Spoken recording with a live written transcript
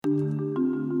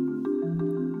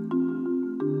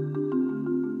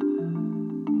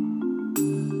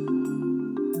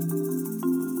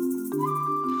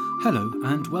Hello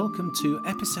and welcome to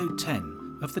episode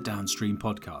 10 of the Downstream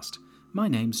podcast. My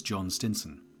name's John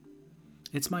Stinson.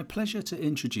 It's my pleasure to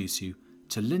introduce you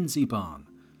to Lindsay Barn,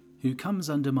 who comes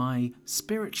under my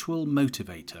Spiritual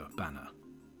Motivator banner.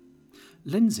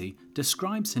 Lindsay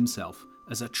describes himself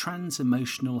as a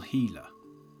trans-emotional healer.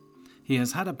 He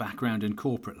has had a background in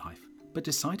corporate life, but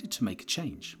decided to make a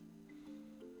change.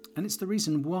 And it's the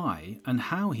reason why and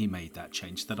how he made that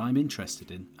change that I'm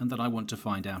interested in and that I want to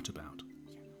find out about.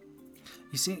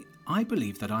 You see, I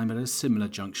believe that I'm at a similar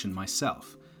junction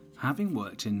myself, having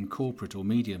worked in corporate or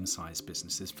medium-sized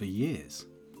businesses for years.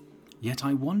 Yet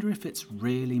I wonder if it's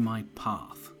really my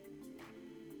path.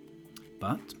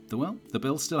 But, the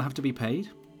bills still have to be paid.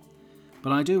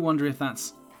 But I do wonder if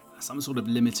that's some sort of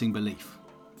limiting belief.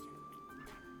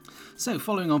 So,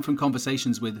 following on from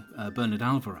conversations with Bernard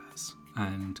Alvarez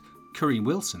and Corinne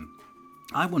Wilson,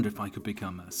 I wonder if I could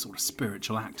become a sort of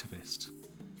spiritual activist.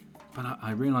 But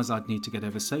I realised I'd need to get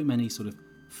over so many sort of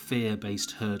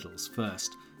fear-based hurdles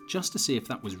first, just to see if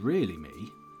that was really me,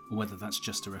 or whether that's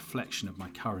just a reflection of my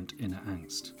current inner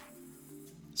angst.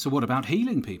 So what about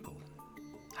healing people?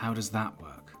 How does that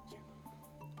work?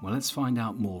 Well, let's find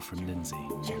out more from Lindsay.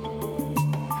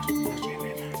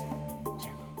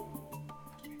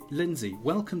 Lindsay,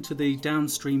 welcome to the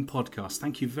Downstream podcast.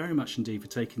 Thank you very much indeed for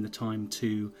taking the time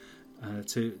to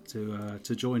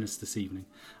join us this evening.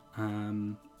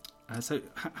 So,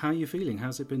 how are you feeling?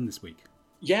 How's it been this week?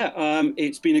 Yeah,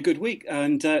 it's been a good week,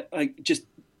 and to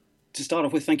start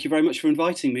off with, thank you very much for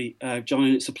inviting me, John.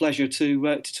 And it's a pleasure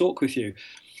to talk with you.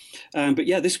 But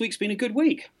yeah, this week's been a good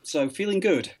week, so feeling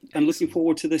good and looking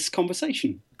forward to this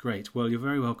conversation. Great. Well, you're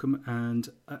very welcome, and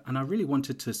I really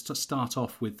wanted to start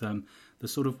off with the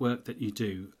sort of work that you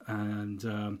do,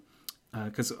 and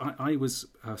because I was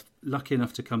lucky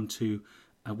enough to come to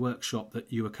a workshop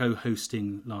that you were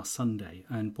co-hosting last Sunday,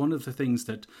 and one of the things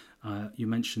that you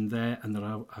mentioned there, and that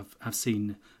I've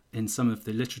seen in some of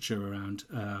the literature around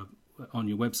on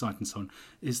your website and so on,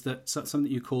 is that something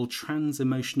that you call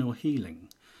trans-emotional healing,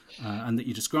 and that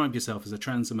you describe yourself as a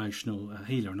trans-emotional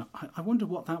healer, and I wonder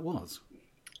what that was.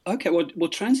 Okay, well,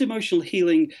 trans-emotional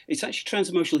healing, it's actually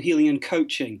trans-emotional healing and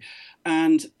coaching,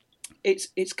 and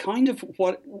it's kind of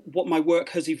what my work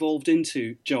has evolved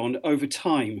into, John, over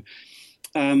time.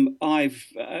 My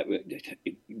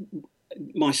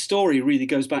story really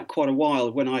goes back quite a while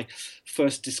when I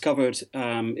first discovered,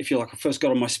 if you like, I first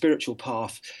got on my spiritual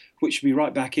path, which would be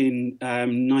right back in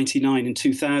 99 and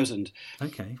 2000.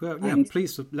 Okay, well, yeah,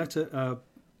 please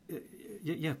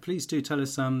please do tell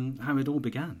us how it all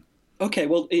began. Okay,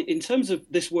 well, in terms of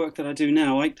this work that I do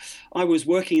now, I was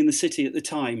working in the city at the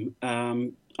time,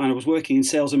 and I was working in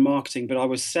sales and marketing, but I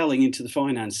was selling into the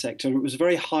finance sector. It was a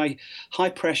very high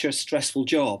pressure, stressful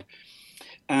job.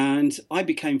 And I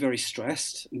became very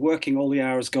stressed, working all the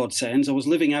hours God sends. I was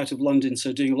living out of London,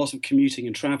 so doing a lot of commuting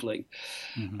and travelling.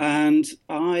 Mm-hmm. And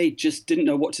I just didn't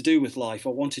know what to do with life.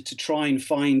 I wanted to try and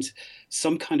find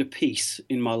some kind of peace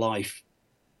in my life.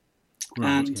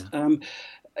 Right, and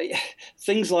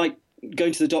things like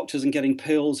going to the doctors and getting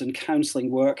pills and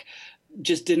counselling work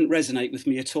just didn't resonate with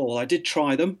me at all. I did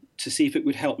try them to see if it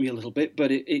would help me a little bit, but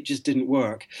it just didn't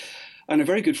work. And a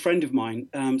very good friend of mine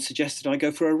suggested I go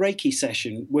for a Reiki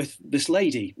session with this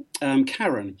lady,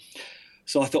 Karen.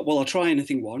 So I thought, well, I'll try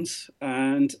anything once.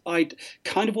 And I'd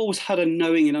kind of always had a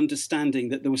knowing and understanding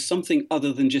that there was something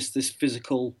other than just this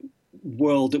physical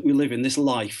world that we live in, this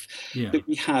life that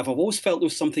we have. I've always felt there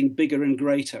was something bigger and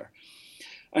greater.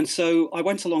 And so I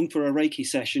went along for a Reiki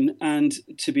session, and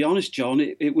to be honest, John,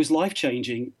 it was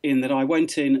life-changing in that I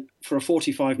went in for a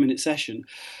 45-minute session,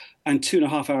 and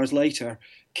 2.5 hours later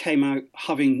came out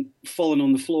having fallen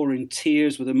on the floor in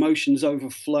tears with emotions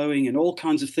overflowing and all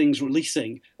kinds of things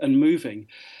releasing and moving.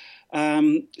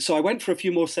 So I went for a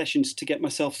few more sessions to get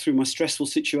myself through my stressful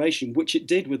situation, which it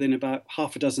did within about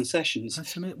half a dozen sessions.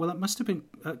 Well, that must have been,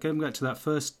 going back to that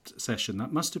first session,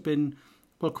 that must have been,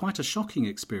 well, quite a shocking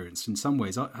experience in some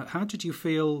ways. How did you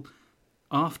feel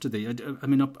after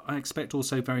I expect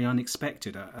also very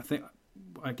unexpected.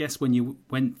 I guess when you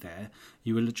went there,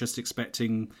 you were just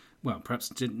expecting, well, perhaps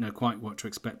didn't know quite what to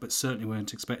expect, but certainly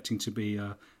weren't expecting to be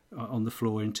on the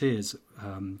floor in tears.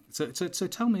 So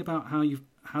tell me about how you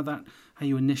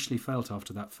initially felt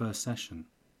after that first session.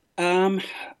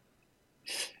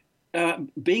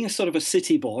 Being a sort of a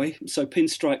city boy, so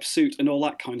pinstripe suit and all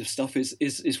that kind of stuff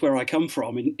is where I come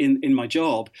from in my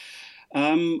job.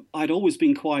 I'd always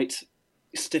been quite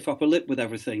stiff upper lip with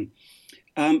everything.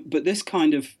 But this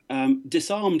kind of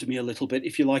disarmed me a little bit,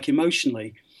 if you like,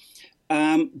 emotionally.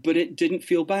 But it didn't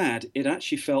feel bad. It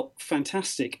actually felt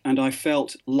fantastic. And I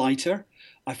felt lighter.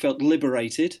 I felt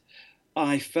liberated.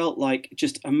 I felt like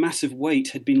just a massive weight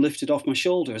had been lifted off my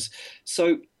shoulders.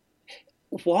 So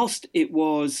whilst it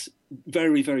was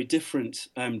very, very different,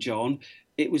 John,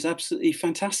 it was absolutely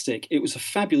fantastic. It was a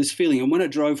fabulous feeling. And when I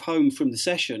drove home from the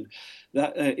session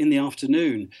that in the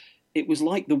afternoon, it was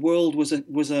like the world was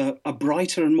a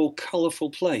brighter and more colourful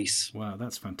place. Wow,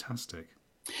 that's fantastic.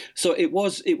 So it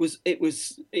was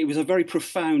a very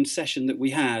profound session that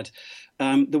we had.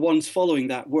 The ones following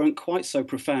that weren't quite so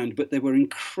profound, but they were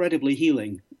incredibly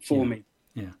healing for me.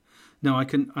 Yeah, no, I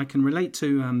can relate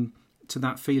to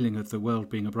that feeling of the world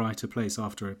being a brighter place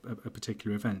after a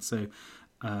particular event. So,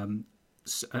 and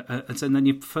then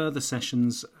your further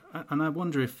sessions, and I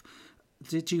wonder if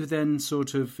did you then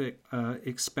sort of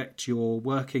expect your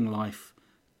working life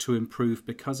to improve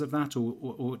because of that,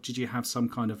 or did you have some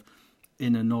kind of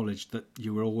inner knowledge that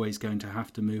you were always going to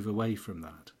have to move away from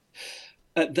that?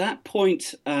 At that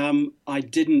point, I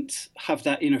didn't have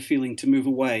that inner feeling to move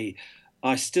away.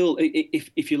 I still,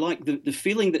 if you like, the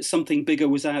feeling that something bigger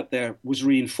was out there was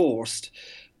reinforced,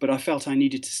 but I felt I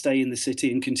needed to stay in the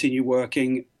city and continue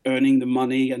working, earning the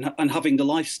money, and having the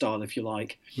lifestyle, if you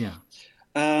like. Yeah.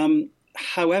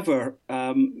 However,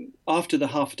 after the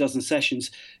half a dozen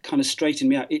sessions kind of straightened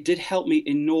me out, it did help me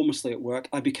enormously at work.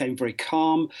 I became very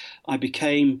calm. I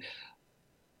became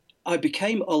a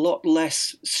lot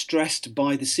less stressed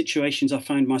by the situations I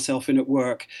found myself in at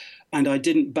work, and I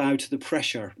didn't bow to the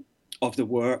pressure of the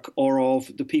work or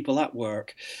of the people at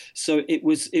work. So it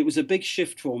was a big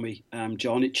shift for me,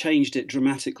 John. It changed it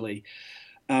dramatically.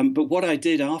 But what I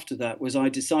did after that was I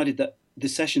decided that the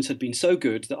sessions had been so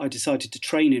good that I decided to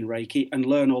train in Reiki and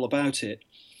learn all about it.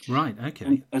 Right,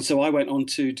 okay. And so I went on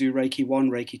to do Reiki 1,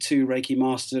 Reiki 2, Reiki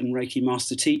Master, and Reiki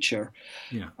Master Teacher.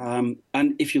 Yeah.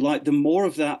 And if you like, the more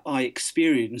of that I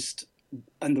experienced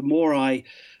and the more I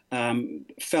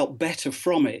felt better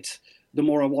from it, the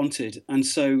more I wanted. And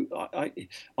so I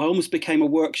almost became a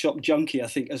workshop junkie, I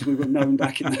think, as we were known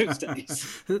back in those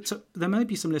days. There may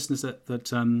be some listeners that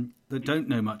don't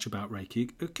know much about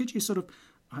Reiki. Could you sort of,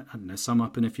 I don't know, sum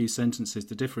up in a few sentences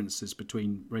the differences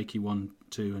between Reiki 1,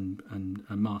 2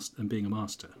 and being a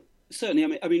master?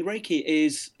 Certainly. I mean, Reiki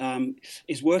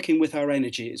is working with our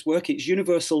energy. It's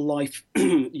universal life.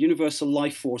 Universal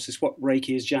life force is what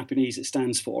Reiki is Japanese. It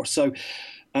stands for. So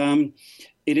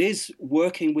it is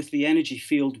working with the energy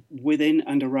field within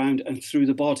and around and through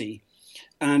the body.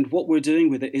 And what we're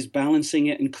doing with it is balancing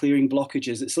it and clearing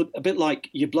blockages. It's a bit like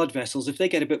your blood vessels. If they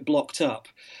get a bit blocked up,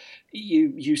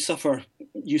 you suffer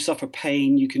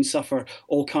pain, you can suffer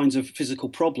all kinds of physical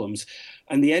problems.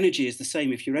 And the energy is the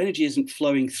same. If your energy isn't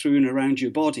flowing through and around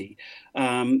your body,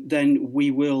 then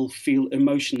we will feel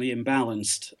emotionally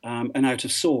imbalanced and out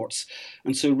of sorts.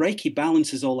 And so Reiki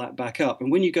balances all that back up.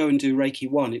 And when you go and do Reiki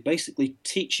 1, it basically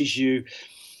teaches you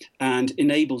and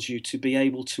enables you to be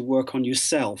able to work on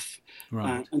yourself.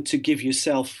 Right. And to give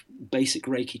yourself basic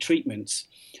Reiki treatments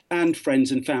and friends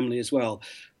and family as well.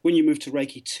 When you move to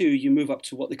Reiki 2, you move up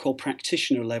to what they call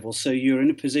practitioner level. So you're in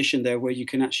a position there where you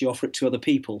can actually offer it to other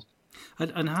people.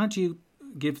 And how do you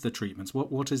give the treatments?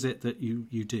 What is it that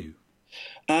you do?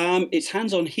 It's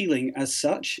hands-on healing as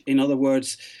such. In other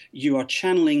words, you are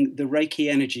channeling the Reiki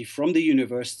energy from the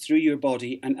universe through your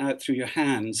body and out through your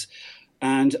hands.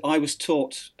 And I was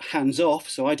taught hands off,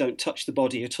 so I don't touch the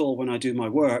body at all when I do my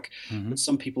work. Mm-hmm. But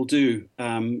some people do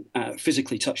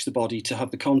physically touch the body to have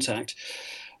the contact.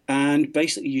 And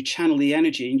basically you channel the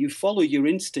energy and you follow your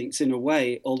instincts in a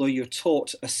way, although you're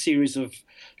taught a series of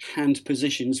hand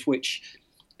positions which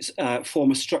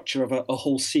form a structure of a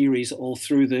whole series all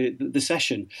through the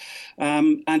session.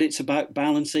 And it's about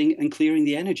balancing and clearing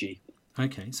the energy.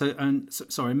 Okay. So,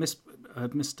 sorry, I missed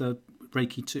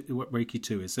Reiki 2, what Reiki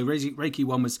 2 is. So Reiki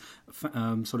 1 was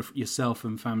sort of yourself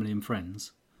and family and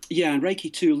friends. Yeah, and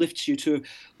Reiki 2 lifts you to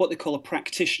what they call a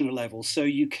practitioner level. So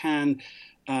you can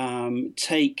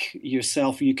take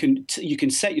yourself, you can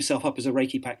set yourself up as a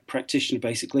Reiki practitioner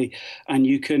basically, and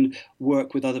you can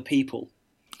work with other people.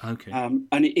 Okay. And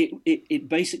it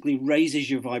basically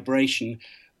raises your vibration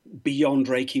beyond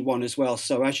Reiki 1 as well.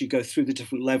 So as you go through the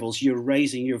different levels, you're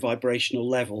raising your vibrational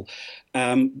level,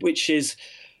 which is,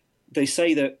 they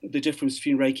say that the difference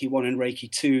between Reiki 1 and Reiki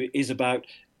 2 is about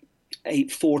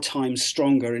 4 times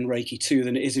stronger in Reiki 2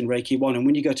 than it is in Reiki 1. And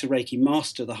when you go to Reiki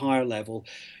Master, the higher level,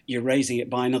 you're raising it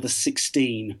by another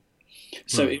 16.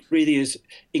 So It really is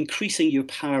increasing your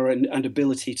power and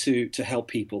ability to help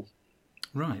people.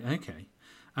 Right, okay.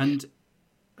 And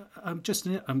I'm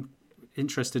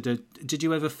interested, did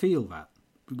you ever feel that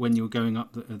when you were going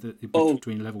up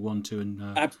between level 1, 2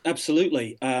 and...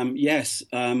 Absolutely, yes,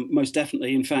 most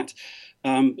definitely. In fact,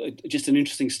 just an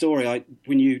interesting story.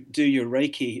 When you do your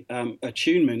Reiki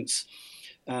attunements,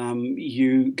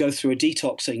 you go through a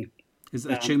detoxing.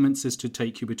 Attunements is to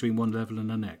take you between one level and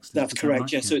the next. That's correct.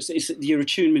 Right? Yeah. So it's your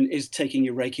attunement is taking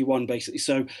your Reiki 1 basically.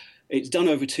 So it's done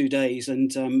over 2 days,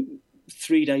 and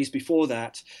 3 days before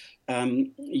that,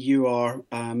 you are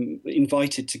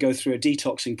invited to go through a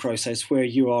detoxing process where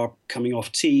you are coming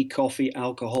off tea, coffee,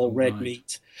 alcohol, red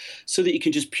meat, so that you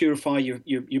can just purify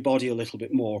your body a little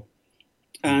bit more.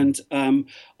 And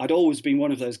I'd always been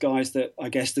one of those guys that, I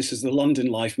guess this is the London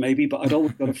life maybe, but I'd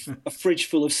always got a fridge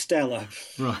full of Stella,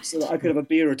 right, so that I could have a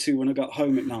beer or two when I got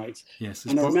home at night. Yes,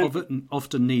 it's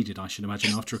often needed, I should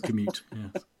imagine, after a commute.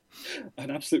 Yes. An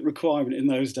absolute requirement in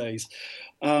those days.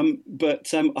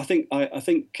 But I think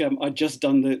I'd just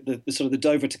done the sort of the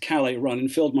Dover to Calais run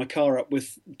and filled my car up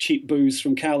with cheap booze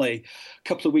from Calais a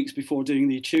couple of weeks before doing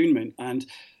the attunement, and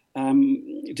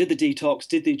did the detox,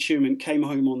 did the attunement, came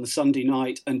home on the Sunday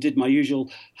night and did my usual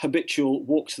habitual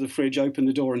walk to the fridge, open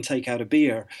the door and take out a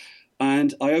beer.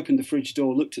 And I opened the fridge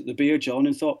door, looked at the beer, John,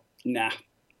 and thought, nah,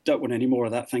 don't want any more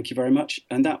of that, thank you very much.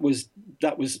 And that was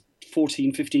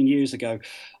 14, 15 years ago,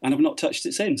 and I've not touched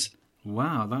it since.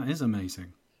 Wow, that is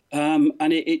amazing. And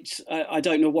I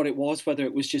don't know what it was, whether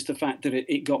it was just the fact that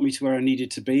it got me to where I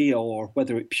needed to be, or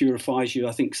whether it purifies you.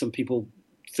 I think some people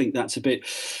think that's a bit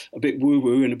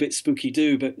woo-woo and a bit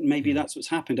spooky-doo, but maybe that's what's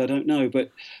happened. I don't know,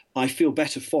 but I feel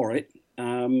better for it,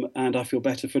 and I feel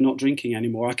better for not drinking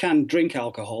anymore. I can drink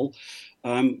alcohol,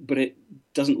 but it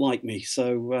doesn't like me,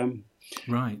 so...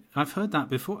 Right. I've heard that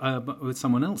before but with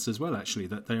someone else as well, actually,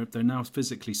 that they're now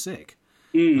physically sick.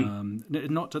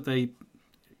 Not that they...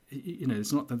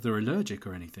 it's not that they're allergic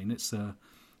or anything.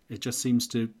 It just seems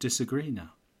to disagree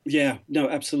now. Yeah, no,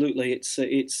 absolutely.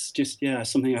 It's just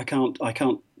something I can't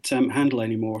handle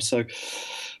anymore. So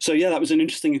that was an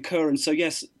interesting occurrence. So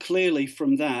yes, clearly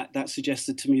from that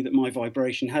suggested to me that my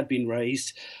vibration had been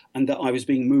raised, and that I was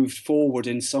being moved forward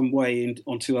in some way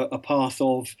onto a path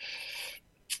of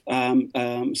some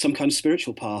kind of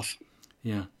spiritual path.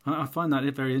 Yeah, I find that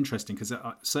very interesting, because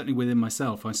certainly within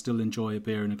myself, I still enjoy a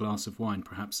beer and a glass of wine,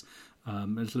 perhaps a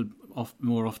little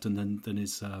more often than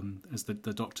is as the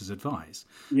doctors advise.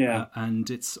 Yeah, and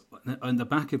it's in the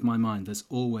back of my mind. There's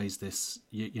always this.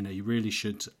 You really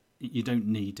should. You don't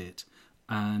need it,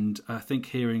 and I think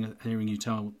hearing you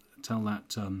tell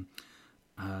that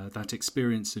that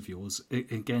experience of yours,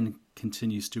 it again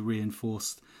continues to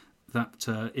reinforce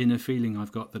that inner feeling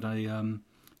I've got that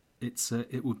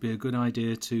it would be a good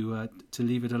idea to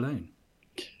leave it alone.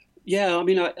 Yeah, I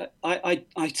mean, I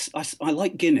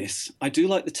like Guinness. I do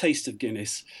like the taste of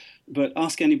Guinness, but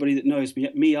ask anybody that knows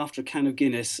me after a can of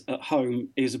Guinness at home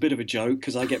is a bit of a joke,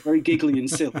 because I get very giggly and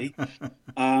silly.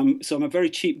 So I'm a very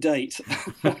cheap date.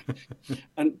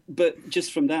 But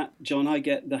just from that, John, I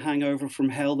get the hangover from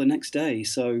hell the next day.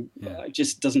 So it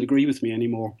just doesn't agree with me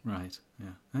anymore. Right.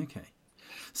 Yeah. Okay.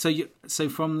 So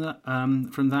from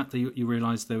that you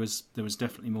realised there was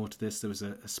definitely more to this. There was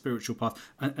a spiritual path,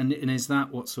 and is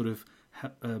that what sort of,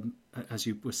 as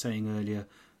you were saying earlier,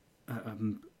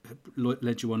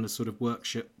 led you on a sort of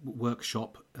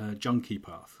workshop junkie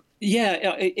path?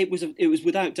 Yeah, it was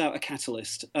without doubt a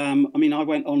catalyst. I mean, I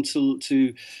went on to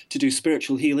do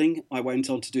spiritual healing. I went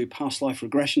on to do past life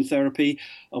regression therapy.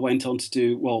 I went on to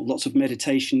do lots of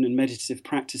meditation and meditative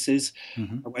practices.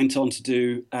 Mm-hmm. I went on to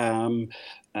do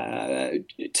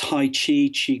Tai Chi,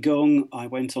 Qigong. I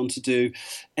went on to do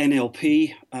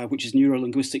NLP, which is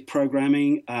neuro-linguistic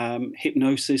programming,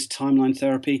 hypnosis, timeline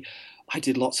therapy. I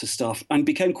did lots of stuff and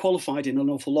became qualified in an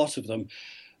awful lot of them,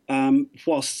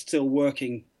 whilst still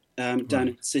working down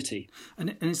in the city.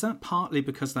 And is that partly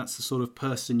because that's the sort of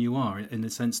person you are, in the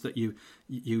sense that you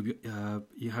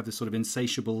have this sort of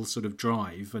insatiable sort of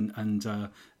drive, and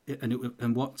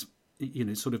what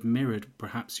sort of mirrored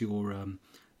perhaps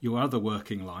your other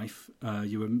working life?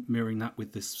 You were mirroring that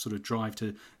with this sort of drive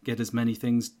to get as many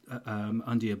things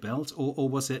under your belt, or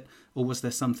was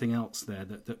there something else there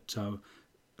that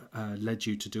led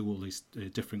you to do all these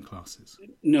different classes?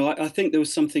 No, I think there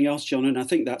was something else, John, and I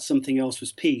think that something else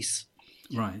was peace.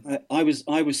 Right. I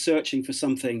was searching for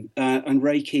something, and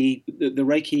Reiki, the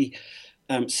Reiki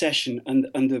session, and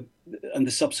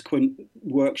the subsequent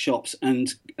workshops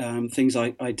and things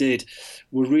I did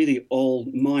were really all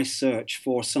my search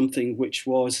for something which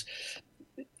was.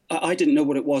 I didn't know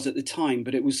what it was at the time,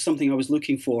 but it was something I was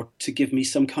looking for to give me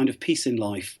some kind of peace in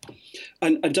life.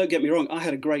 And don't get me wrong, I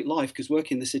had a great life, because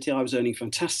working in the city, I was earning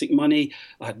fantastic money.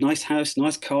 I had nice house,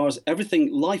 nice cars,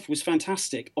 everything. Life was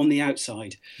fantastic on the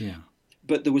outside. Yeah.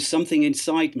 But there was something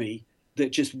inside me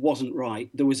that just wasn't right.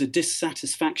 There was a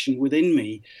dissatisfaction within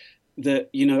me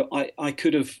that, I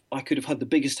could have had the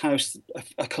biggest house,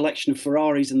 a collection of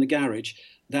Ferraris in the garage.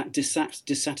 That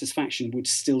dissatisfaction would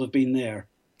still have been there.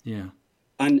 Yeah.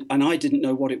 And I didn't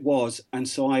know what it was, and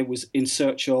so I was in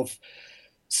search of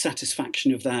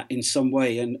satisfaction of that in some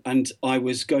way, and I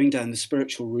was going down the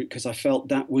spiritual route because I felt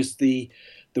that was the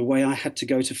way I had to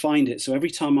go to find it. So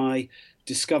every time I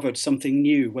discovered something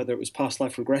new, whether it was past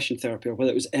life regression therapy or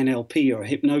whether it was NLP or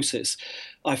hypnosis,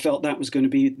 I felt that was going to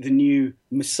be the new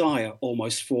messiah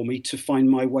almost for me to find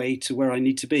my way to where I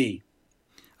need to be.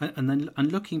 And then,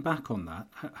 and looking back on that,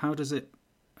 how does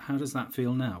that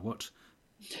feel now?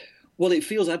 Well, it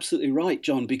feels absolutely right,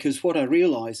 John, because what I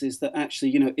realize is that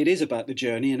actually, it is about the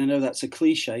journey. And I know that's a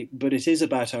cliche, but it is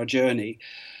about our journey.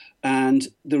 And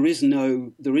there is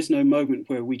no moment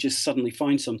where we just suddenly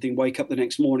find something, wake up the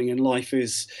next morning and life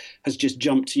has just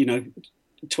jumped,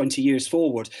 20 years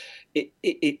forward.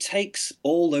 It takes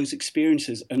all those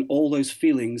experiences and all those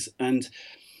feelings and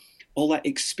all that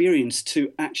experience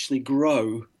to actually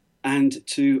grow and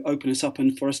to open us up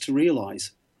and for us to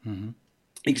realize. Mm-hmm.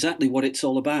 Exactly what it's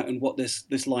all about and what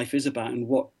this life is about and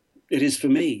what it is for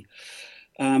me.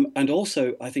 And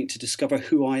also, I think, to discover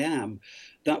who I am.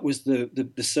 That was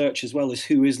the search, as well as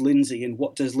who is Lindsay and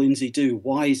what does Lindsay do?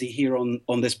 Why is he here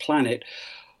on this planet?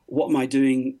 What am I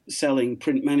doing selling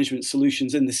print management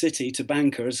solutions in the city to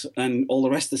bankers and all the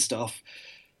rest of the stuff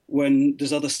when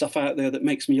there's other stuff out there that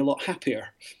makes me a lot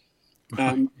happier?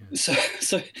 Right, yeah.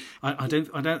 So I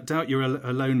don't doubt you're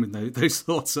alone with those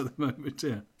thoughts at the moment.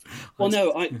 Yeah. Well,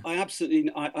 no, I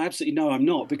absolutely know I'm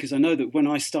not, because I know that when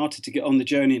I started to get on the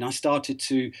journey and I started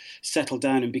to settle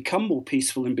down and become more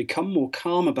peaceful and become more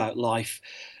calm about life,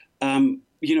 my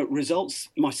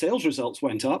sales results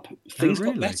went up. Things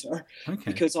got better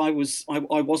because I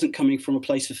wasn't coming from a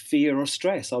place of fear or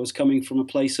stress. I was coming from a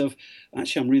place of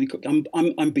actually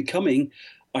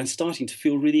I'm starting to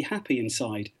feel really happy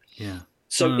inside. Yeah.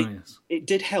 So it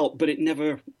did help, but it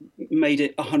never made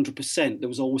it 100%. There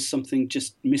was always something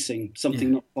just missing,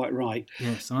 something not quite right.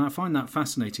 Yes, and I find that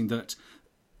fascinating that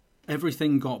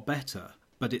everything got better,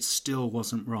 but it still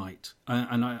wasn't right.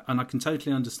 And I can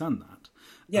totally understand that.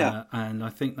 Yeah. And I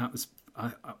think that was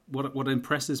what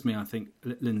impresses me, I think,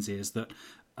 Lindsay, is that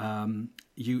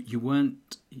you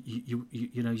weren't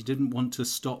you didn't want to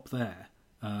stop there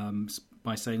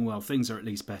by saying, well, things are at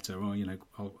least better, or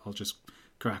I'll just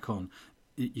crack on.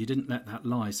 You didn't let that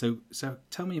lie. So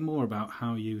tell me more about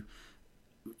how you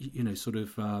sort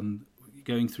of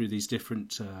going through these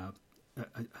different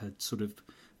sort of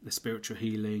the spiritual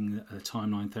healing,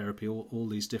 timeline therapy, all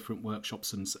these different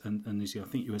workshops, and as I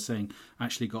think you were saying,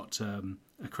 actually got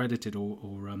accredited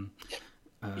or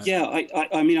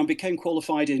I became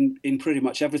qualified in pretty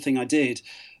much everything I did.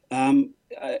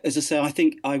 As I say, I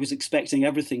think I was expecting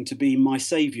everything to be my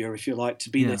savior, if you like, to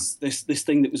be this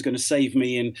thing that was going to save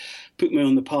me and put me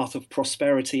on the path of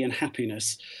prosperity and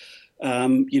happiness,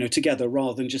 together,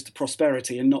 rather than just the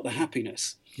prosperity and not the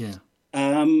happiness. Yeah.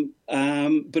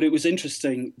 But it was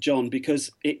interesting, John,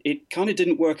 because it kind of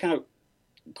didn't work out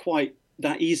quite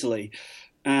that easily.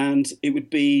 And it would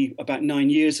be about 9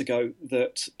 years ago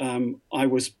that I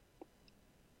was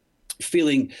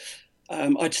feeling...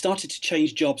 I'd started to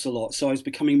change jobs a lot, so I was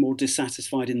becoming more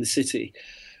dissatisfied in the city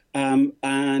and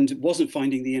wasn't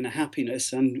finding the inner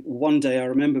happiness. And one day I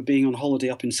remember being on holiday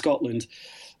up in Scotland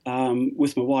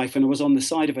with my wife, and I was on the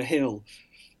side of a hill,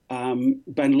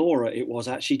 Ben Laura it was,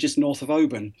 actually just north of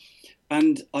Oban.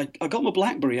 And I got my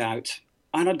BlackBerry out,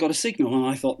 and I'd got a signal, and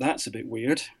I thought, that's a bit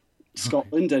weird.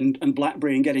 Scotland and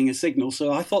BlackBerry and getting a signal.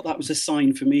 So I thought that was a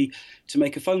sign for me to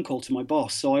make a phone call to my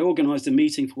boss. So I organised a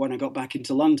meeting for when I got back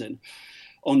into London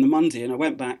on the Monday, and I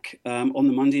went back on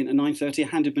the Monday, and at 9:30 I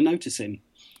handed my notice in.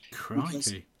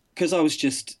 Crikey. Because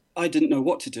I didn't know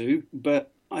what to do,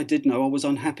 but I did know I was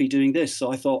unhappy doing this.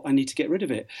 So I thought I need to get rid of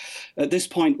it. At this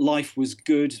point, life was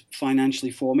good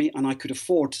financially for me, and I could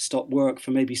afford to stop work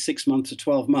for maybe 6 months or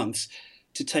 12 months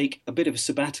to take a bit of a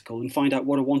sabbatical and find out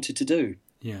what I wanted to do.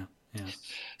 Yeah. Yeah.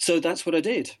 So that's what I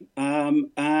did.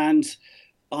 And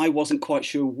I wasn't quite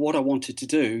sure what I wanted to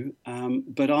do.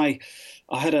 But I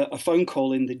had a phone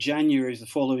call in the January of the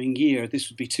following year. This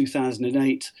would be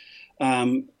 2008,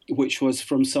 which was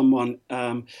from someone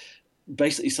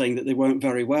basically saying that they weren't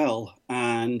very well.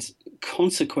 And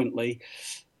consequently,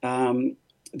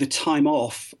 the time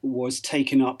off was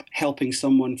taken up helping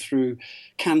someone through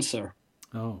cancer.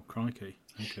 Oh, crikey.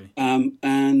 Okay.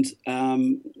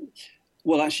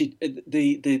 Well, actually,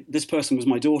 this person was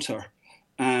my daughter,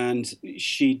 and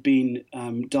she'd been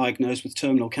diagnosed with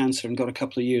terminal cancer and got a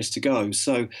couple of years to go.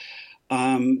 So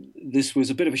this was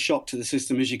a bit of a shock to the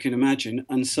system, as you can imagine.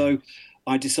 And so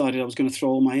I decided I was going to throw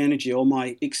all my energy, all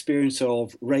my experience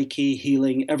of Reiki,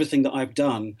 healing, everything that I've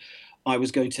done, I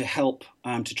was going to help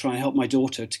to try and help my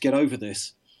daughter to get over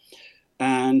this.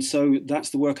 And so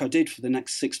that's the work I did for the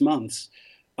next 6 months.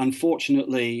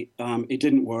 Unfortunately, it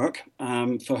didn't work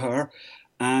for her,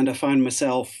 and I found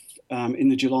myself in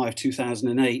the July of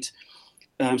 2008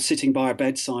 sitting by her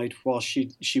bedside while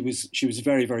she was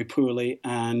very, very poorly,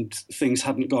 and things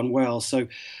hadn't gone well. So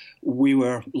we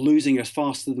were losing her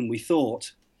faster than we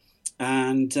thought,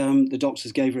 and the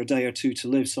doctors gave her a day or two to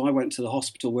live. So I went to the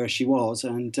hospital where she was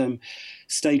and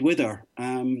stayed with her.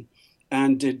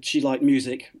 She liked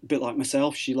music, a bit like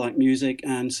myself. She liked music,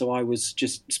 and so I was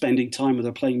just spending time with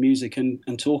her, playing music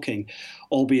and talking,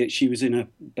 albeit she was in a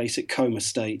basic coma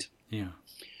state. Yeah.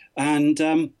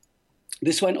 And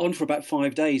this went on for about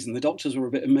 5 days, and the doctors were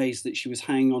a bit amazed that she was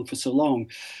hanging on for so long.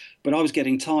 But I was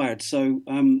getting tired. So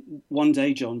one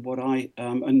day, John,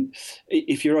 and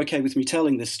if you're okay with me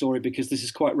telling this story, because this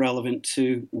is quite relevant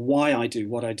to why I do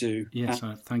what I do. Yes,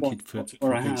 thank you for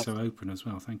being so open as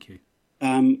well. Thank you.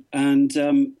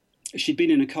 She'd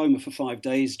been in a coma for 5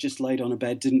 days, just laid on a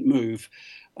bed, didn't move.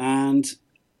 And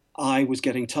I was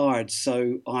getting tired.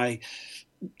 So I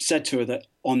said to her that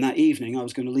on that evening I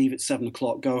was going to leave at 7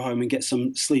 o'clock, go home and get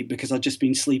some sleep, because I'd just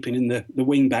been sleeping in the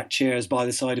wing-back chairs by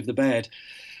the side of the bed.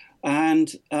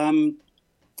 And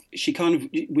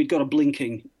we'd got a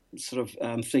blinking sort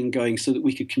of thing going so that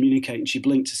we could communicate, and she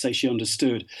blinked to say she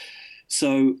understood.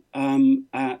 So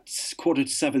at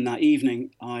 6:45 that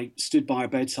evening, I stood by her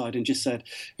bedside and just said,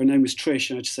 her name was Trish,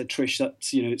 and I just said, Trish,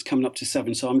 that's, it's coming up to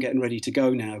 7, so I'm getting ready to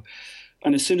go now.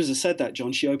 And as soon as I said that,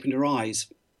 John, she opened her eyes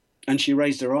and she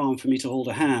raised her arm for me to hold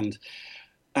her hand.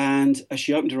 And as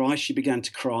she opened her eyes, she began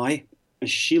to cry. And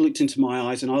she looked into my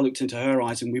eyes and I looked into her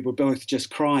eyes, and we were both just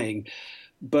crying.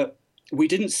 But we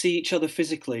didn't see each other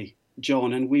physically,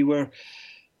 John, and where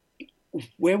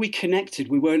we connected,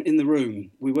 we weren't in the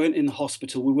room, we weren't in the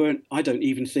hospital, we weren't, I don't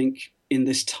even think, in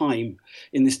this time,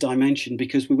 in this dimension,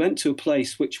 because we went to a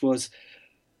place which was,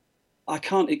 I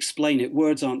can't explain it,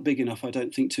 words aren't big enough, I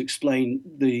don't think, to explain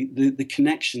the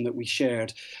connection that we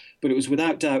shared, but it was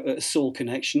without doubt a soul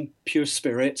connection, pure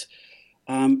spirit.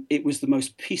 It was the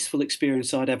most peaceful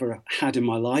experience I'd ever had in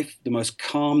my life, the most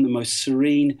calm, the most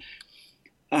serene,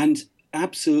 and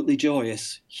absolutely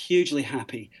joyous, hugely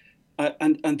happy.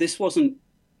 And this wasn't,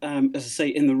 as I say,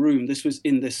 in the room. This was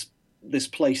in this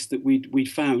place that we'd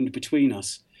found between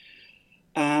us.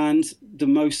 And the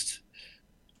most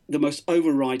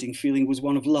overriding feeling was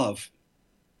one of love.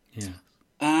 Yeah.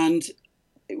 And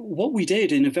what we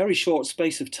did in a very short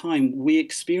space of time, we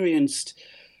experienced,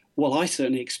 well, I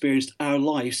certainly experienced our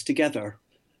lives together.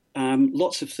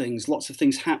 Lots of things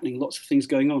happening, lots of things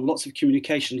going on, lots of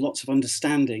communication, lots of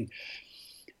understanding.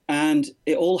 And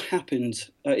it all happened.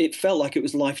 It felt like it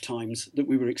was lifetimes that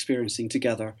we were experiencing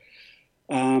together.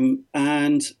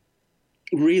 And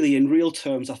really, in real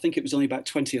terms, I think it was only about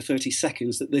 20 or 30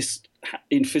 seconds that this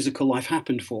in physical life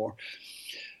happened for.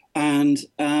 And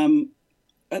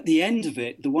at the end of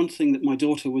it, the one thing that my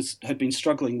daughter had been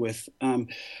struggling with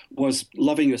was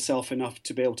loving herself enough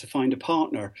to be able to find a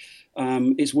partner.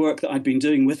 It's work that I'd been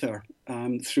doing with her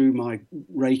through my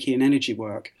Reiki and energy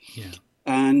work. Yeah.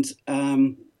 And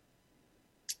I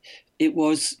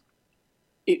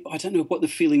don't know what the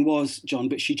feeling was, John,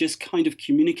 but she just kind of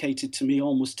communicated to me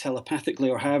almost telepathically,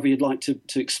 or however you'd like to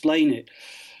explain it,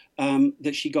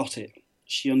 that she got it.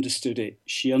 She understood it.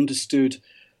 She understood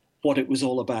what it was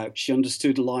all about. She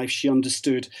understood life. She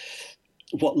understood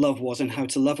what love was and how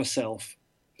to love herself.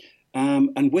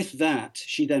 And with that,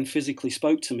 she then physically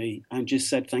spoke to me and just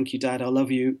said, "Thank you, Dad. I love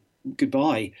you.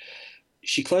 Goodbye."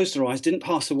 She closed her eyes, didn't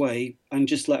pass away, and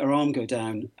just let her arm go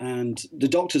down. And the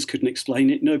doctors couldn't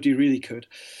explain it. Nobody really could.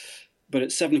 But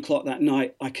at 7 o'clock that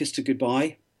night, I kissed her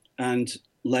goodbye and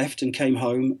left and came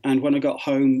home. And when I got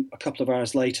home a couple of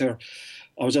hours later,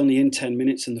 I was only in 10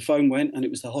 minutes and the phone went, and it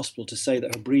was the hospital to say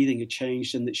that her breathing had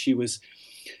changed and that she was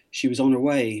on her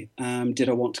way. Did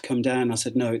I want to come down? I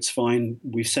said, no, it's fine.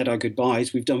 We've said our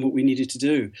goodbyes. We've done what we needed to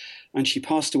do. And she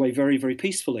passed away very, very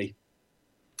peacefully.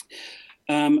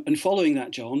 And following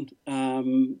that, John,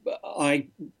 I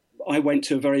went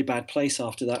to a very bad place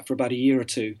after that for about a year or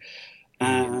two.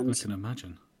 And I can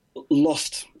imagine.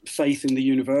 Lost faith in the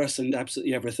universe and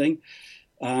absolutely everything.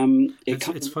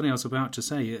 It's funny, I was about to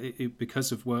say,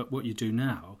 because of what you do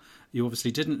now, you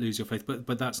obviously didn't lose your faith,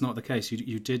 but that's not the case.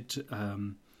 You did,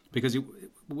 because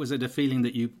was it a feeling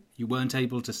that you weren't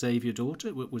able to save your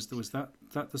daughter? Was that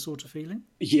the sort of feeling?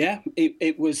 Yeah,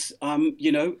 it was,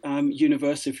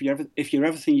 universe, if you're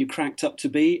everything you cracked up to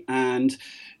be, and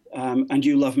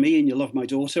you love me and you love my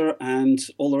daughter and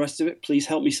all the rest of it, please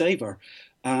help me save her.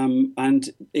 And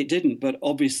it didn't, but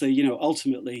obviously,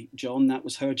 ultimately, John, that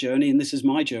was her journey and this is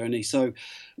my journey. So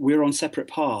we're on separate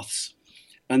paths.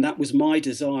 And that was my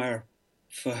desire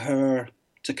for her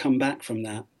to come back from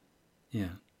that.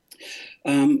 Yeah.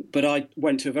 But I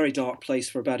went to a very dark place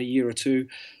for about a year or two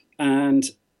and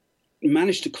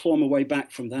managed to claw my way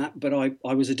back from that. But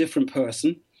I was a different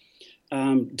person.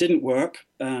 Didn't work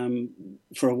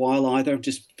for a while either,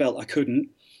 just felt I couldn't.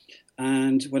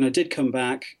 And when I did come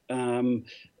back,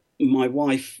 my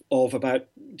wife of about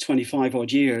 25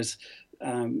 odd years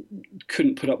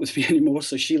couldn't put up with me anymore,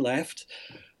 so she left.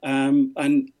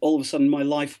 And all of a sudden, my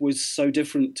life was so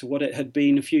different to what it had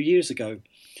been a few years ago.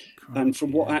 And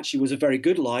from what actually was a very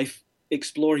good life,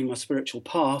 exploring my spiritual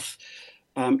path,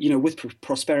 with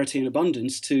prosperity and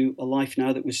abundance, to a life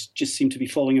now that was just seemed to be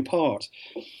falling apart.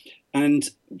 And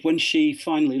when she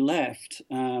finally left,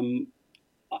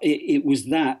 it was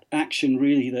that action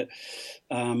really that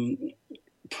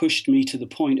pushed me to the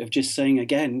point of just saying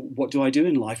again, what do I do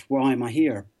in life? Why am I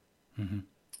here? Mm-hmm.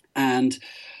 And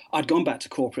I'd gone back to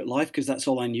corporate life because that's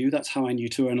all I knew. That's how I knew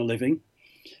to earn a living.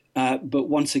 But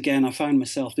once again, I found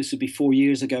myself, this would be 4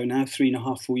 years ago now,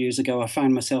 3.5, 4 years ago, I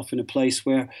found myself in a place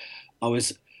where I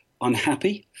was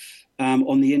unhappy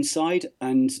on the inside,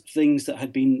 and things that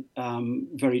had been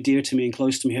very dear to me and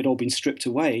close to me had all been stripped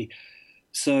away.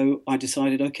 So I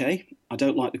decided, okay, I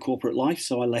don't like the corporate life,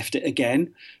 so I left it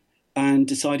again and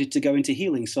decided to go into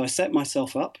healing. So I set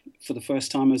myself up for the first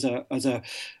time as a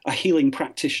healing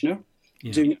practitioner,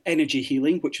 doing energy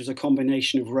healing, which was a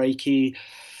combination of Reiki,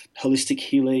 holistic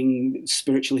healing,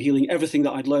 spiritual healing, everything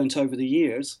that I'd learned over the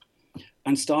years,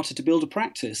 and started to build a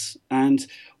practice. And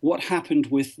what happened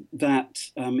with that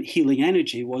healing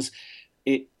energy was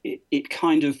it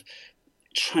kind of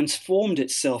transformed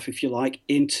itself, if you like,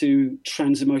 into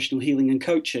trans-emotional healing and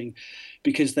coaching,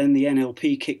 because then the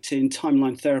NLP kicked in,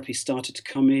 timeline therapy started to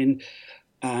come in.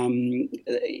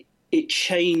 It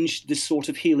changed the sort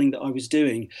of healing that I was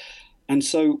doing. And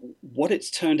so what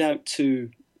it's turned out to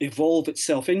evolve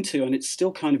itself into, and it's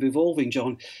still kind of evolving,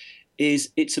 John,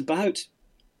 is it's about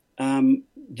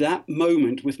that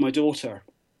moment with my daughter.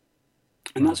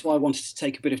 And that's why I wanted to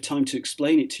take a bit of time to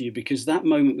explain it to you, because that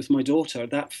moment with my daughter,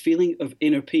 that feeling of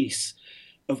inner peace,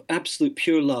 of absolute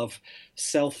pure love,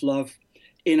 self-love,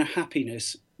 inner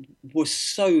happiness was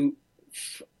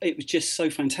it was just so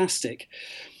fantastic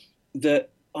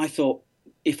that I thought,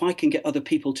 if I can get other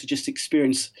people to just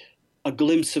experience a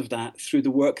glimpse of that through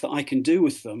the work that I can do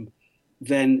with them,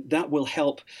 then that will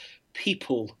help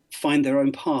people find their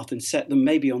own path and set them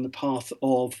maybe on the path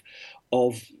of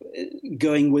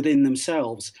going within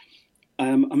themselves.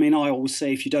 I mean, I always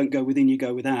say, if you don't go within, you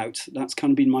go without. That's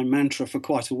kind of been my mantra for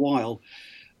quite a while.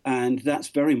 And that's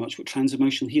very much what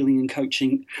trans-emotional healing and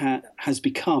coaching has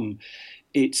become.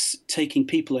 It's taking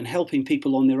people and helping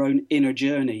people on their own inner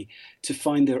journey to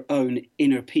find their own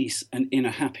inner peace and inner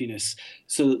happiness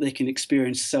so that they can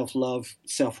experience self-love,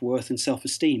 self-worth, and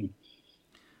self-esteem.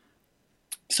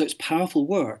 So it's powerful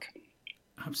work.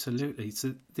 Absolutely.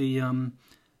 So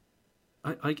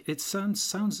it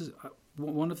sounds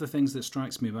one of the things that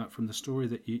strikes me about from the story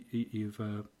that you've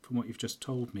from what you've just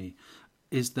told me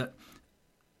is that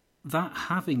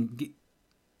having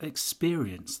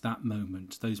experienced that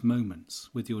moment, those moments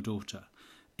with your daughter,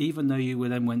 even though you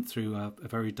then went through a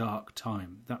very dark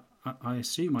time, that I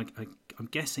assume, I'm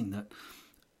guessing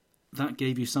that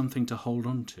gave you something to hold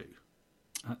on to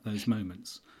at those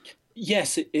moments.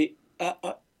 Yes,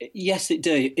 yes, it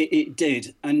did. It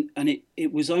did, and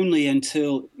it was only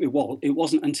until it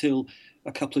wasn't until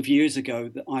a couple of years ago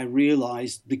that I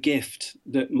realised the gift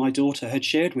that my daughter had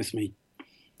shared with me.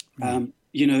 And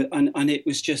it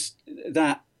was just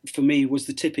that for me was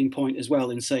the tipping point as well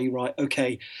in saying, right,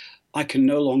 okay, I can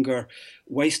no longer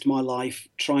waste my life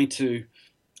trying to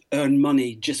earn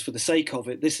money just for the sake of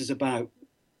it. This is about.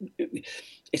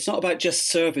 It's not about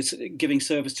just giving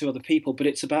service to other people, but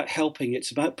it's about helping.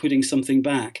 It's about putting something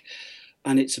back,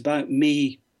 and it's about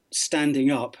me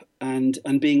standing up and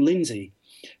being Lindsay,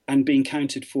 and being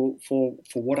counted for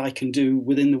what I can do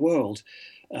within the world,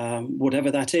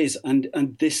 whatever that is.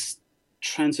 And this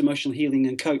trans-emotional healing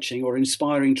and coaching, or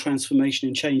inspiring transformation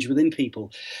and change within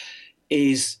people,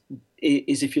 is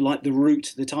if you like the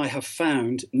route that I have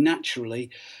found naturally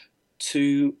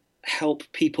to help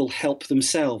people help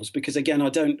themselves. Because again,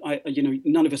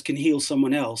 none of us can heal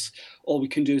someone else. All we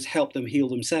can do is help them heal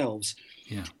themselves.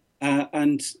 Yeah.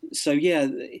 And so,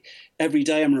 every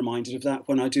day I'm reminded of that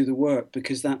when I do the work,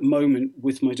 because that moment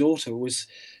with my daughter was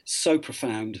so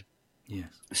profound, yes,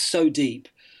 so deep,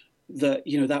 that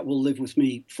that will live with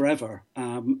me forever.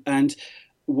 And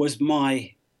was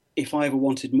if I ever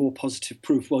wanted more positive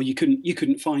proof, well, you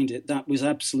couldn't find it. That was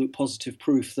absolute positive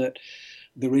proof that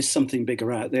there is something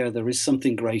bigger out there. There is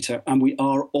something greater, and we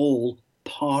are all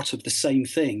part of the same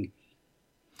thing.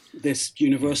 this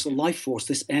universal life force,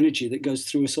 this energy that goes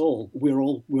through us all. We're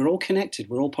all connected.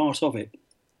 We're all part of it.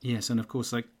 Yes, and of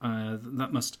course, that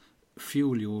must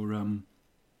fuel your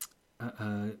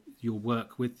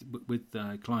work with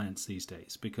clients these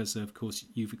days, because of course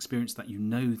you've experienced that. You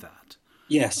know that.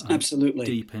 Yes, absolutely.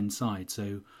 Deep inside,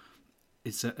 so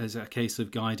it's a case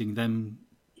of guiding them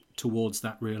towards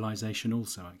that realization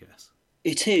also, I guess.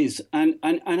 It is, and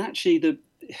actually,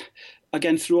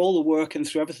 again, through all the work and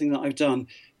through everything that I've done,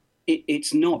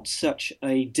 it's not such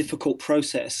a difficult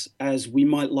process as we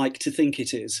might like to think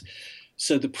it is.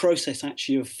 So the process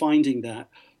actually of finding that,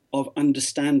 of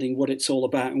understanding what it's all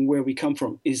about and where we come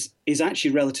from, is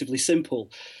actually relatively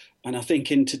simple. And I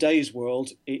think in today's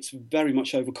world, it's very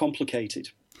much overcomplicated.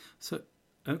 So,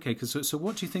 okay, so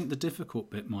what do you think the difficult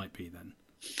bit might be then?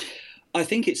 I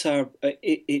think it's our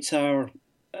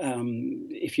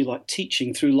if you like,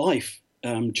 teaching through life,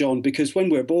 John. Because when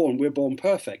we're born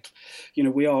perfect. You know,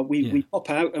 we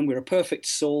pop out and we're a perfect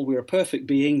soul. We're a perfect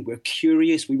being. We're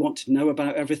curious. We want to know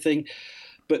about everything.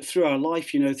 But through our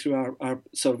life, you know, through our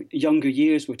sort of younger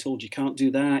years, we're told you can't do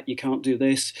that, you can't do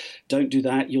this, don't do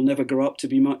that, you'll never grow up to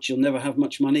be much, you'll never have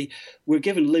much money. We're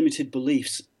given limited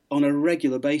beliefs on a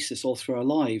regular basis all through our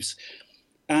lives.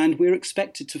 And we're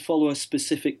expected to follow a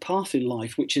specific path in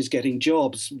life, which is getting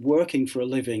jobs, working for a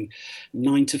living,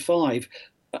 9 to 5.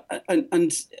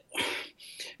 And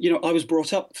you know, I was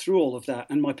brought up through all of that,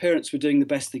 and my parents were doing the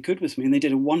best they could with me, and they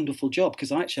did a wonderful job,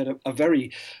 because I actually had a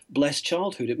very blessed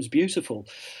childhood. It was beautiful.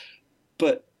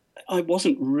 But I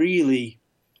wasn't really,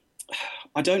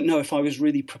 I don't know if I was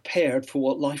really prepared for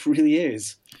what life really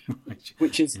is,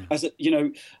 which is, as a, you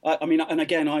know, I mean, and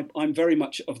again, I'm very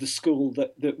much of the school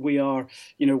that we are,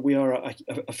 you know, we are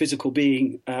a physical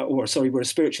being, we're a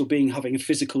spiritual being having a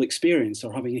physical experience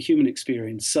or having a human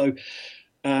experience. So,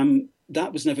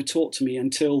 that was never taught to me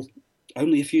until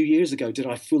only a few years ago did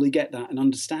I fully get that and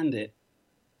understand it.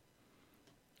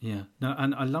 Yeah, no,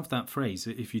 and I love that phrase.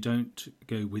 If you don't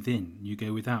go within, you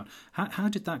go without. How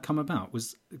did that come about?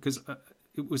 Was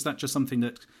that just something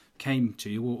that came to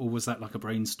you, or was that like a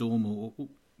brainstorm? Or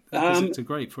because it's a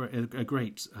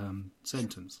great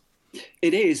sentence.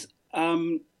 It is.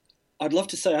 I'd love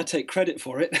to say I take credit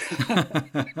for it.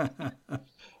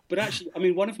 But actually, I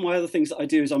mean, one of my other things that I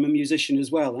do is I'm a musician as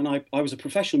well. And I was a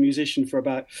professional musician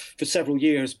for several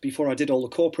years before I did all the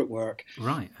corporate work.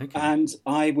 Right, okay. And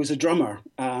I was a drummer.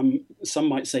 Some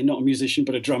might say not a musician,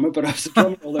 but a drummer. But I was a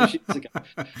drummer all those years ago.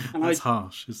 And That's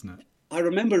harsh, isn't it? I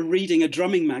remember reading a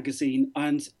drumming magazine,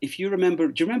 and if you remember,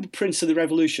 do you remember Prince of the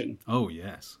Revolution? Oh,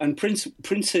 yes. And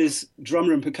Prince's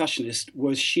drummer and percussionist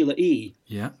was Sheila E.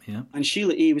 Yeah, yeah. And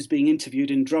Sheila E. was being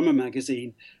interviewed in Drummer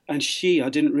magazine, and I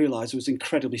didn't realise, was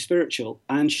incredibly spiritual,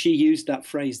 and she used that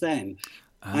phrase then.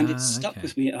 And it stuck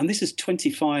with me. And this is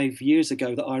 25 years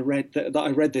ago that I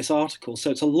read this article,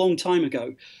 so it's a long time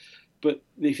ago. But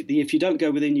if you don't go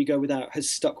within, you go without has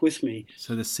stuck with me.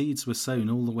 So the seeds were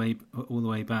sown all the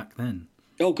way back then.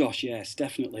 Oh gosh, yes,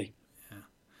 definitely. Yeah.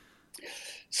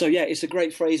 So yeah, it's a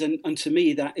great phrase, and to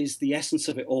me that is the essence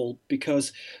of it all.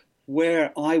 Because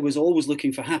where I was always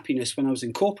looking for happiness when I was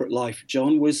in corporate life,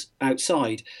 John, was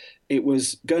outside. It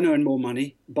was go and earn more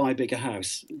money, buy a bigger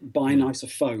house, buy a nicer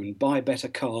phone, buy a better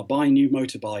car, buy a new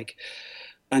motorbike.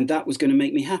 And that was going to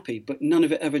make me happy, but none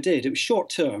of it ever did. It was short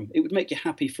term. It would make you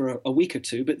happy for a week or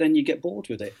two, but then you get bored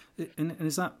with it. And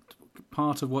is that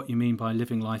part of what you mean by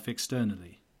living life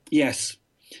externally? Yes.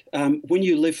 When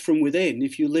you live from within,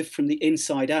 if you live from the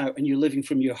inside out and you're living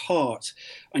from your heart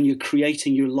and you're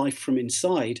creating your life from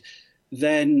inside,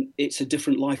 then it's a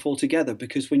different life altogether.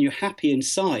 Because when you're happy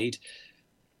inside,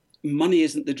 money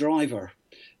isn't the driver.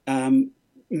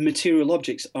 Material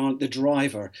objects aren't the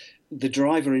driver. The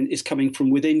driver is coming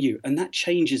from within you, and that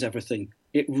changes everything.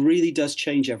 It really does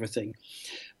change everything.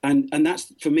 And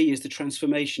that's, for me, is the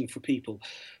transformation for people.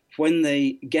 When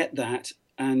they get that,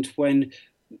 and when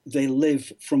they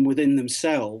live from within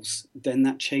themselves, then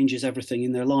that changes everything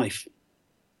in their life.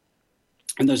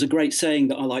 And there's a great saying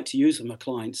that I like to use with my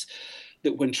clients,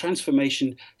 that when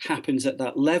transformation happens at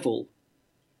that level,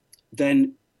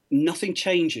 then nothing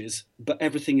changes, but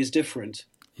everything is different.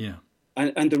 Yeah.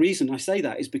 And the reason I say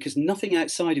that is because nothing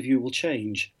outside of you will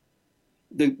change.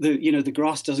 The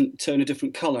grass doesn't turn a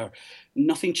different color.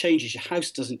 Nothing changes. Your house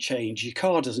doesn't change. Your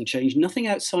car doesn't change. Nothing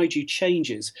outside you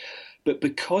changes. But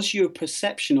because your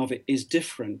perception of it is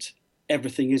different,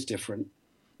 everything is different.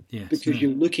 Yes. Because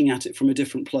you're looking at it from a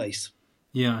different place.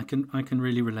 Yeah, I can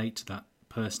really relate to that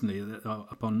personally. That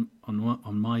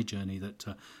on my journey,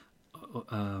 that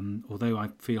although I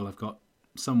feel I've got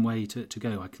some way to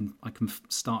go, I can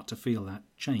start to feel that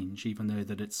change, even though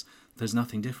that there's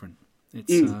nothing different.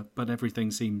 It's but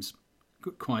everything seems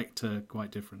quite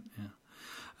different.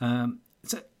 Yeah.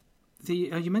 So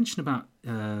you mentioned about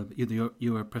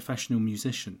you're a professional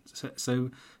musician.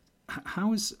 So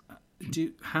how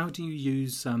do you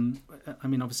use? I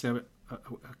mean, obviously,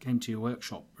 I came to your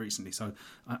workshop recently, so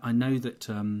I know that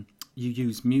you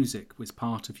use music as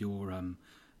part of your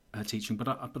teaching. But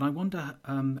I wonder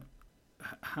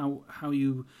how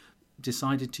you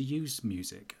decided to use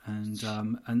music and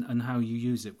how you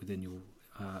use it within your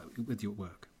with your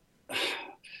work.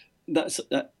 That's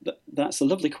a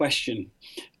lovely question,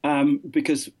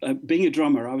 because being a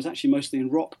drummer, I was actually mostly in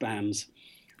rock bands,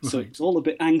 so Right. it's all a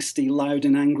bit angsty, loud,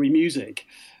 and angry music,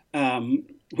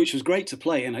 which was great to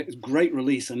play, and it was a great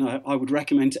release. And I would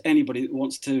recommend to anybody that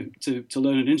wants to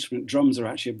learn an instrument. Drums are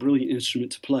actually a brilliant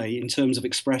instrument to play in terms of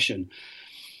expression.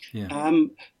 Yeah.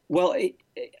 Well,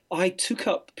 I took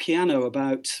up piano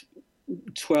about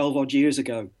 12 odd years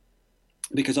ago,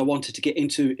 because I wanted to get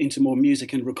into more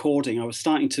music and recording. I was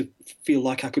starting to feel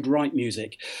like I could write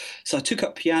music. So I took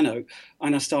up piano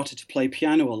and I started to play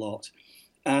piano a lot.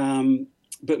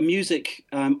 But music,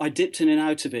 I dipped in and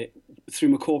out of it through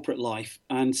my corporate life.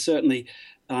 And certainly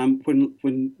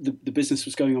when the business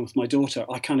was going on with my daughter,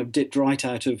 I kind of dipped right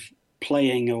out of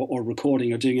playing or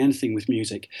recording or doing anything with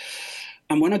music.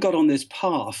 And when I got on this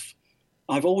path,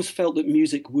 I've always felt that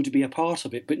music would be a part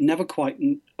of it, but never quite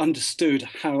understood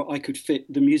how I could fit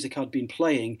the music I'd been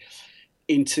playing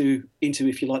into,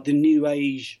 if you like, the new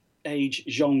age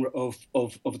genre of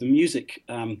the music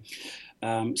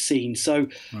scene. So,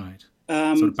 right,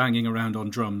 sort of banging around on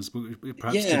drums, but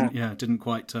perhaps didn't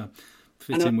quite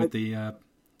fit in with the.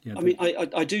 I mean,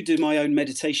 I do my own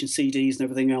meditation CDs and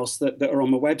everything else that are on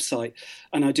my website,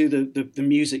 and I do the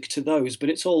music to those, but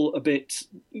it's all a bit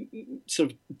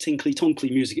sort of tinkly tonkly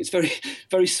music. It's very,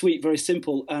 very sweet, very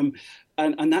simple, and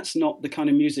that's not the kind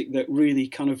of music that really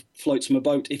kind of floats my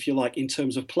boat, if you like, in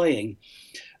terms of playing.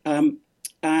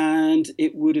 And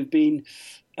it would have been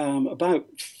about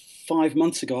 5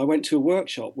 months ago, I went to a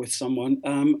workshop with someone,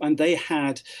 and they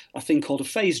had a thing called a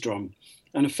phase drum,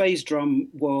 and a phase drum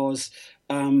was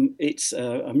it's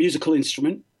a musical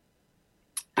instrument,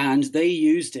 and they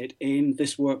used it in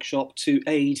this workshop to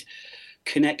aid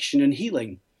connection and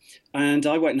healing. And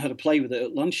I went and had a play with it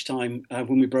at lunchtime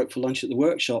when we broke for lunch at the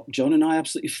workshop. John and I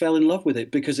absolutely fell in love with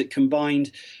it because it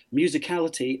combined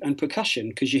musicality and percussion,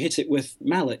 because you hit it with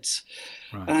mallets.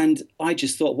 Right. And I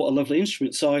just thought, what a lovely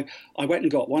instrument. So I went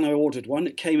and got one. I ordered one.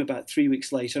 It came about 3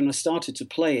 weeks later, and I started to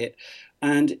play it.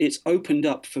 And it's opened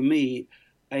up for me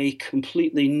a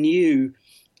completely new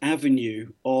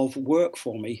avenue of work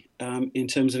for me, in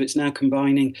terms of it's now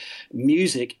combining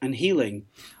music and healing.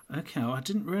 Okay, well, I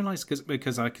didn't realise,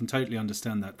 because I can totally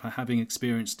understand that, having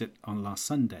experienced it on last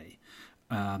Sunday,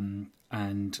 and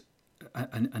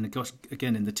it got,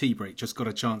 again in the tea break, just got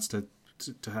a chance to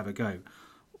have a go.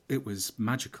 It was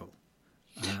magical.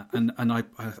 And I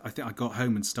think I got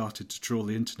home and started to trawl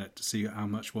the internet to see how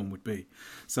much one would be.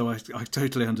 So I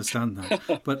totally understand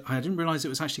that. But I didn't realise it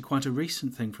was actually quite a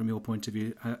recent thing from your point of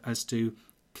view, as to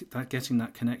that getting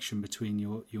that connection between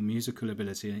your musical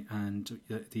ability and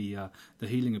the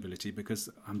healing ability. Because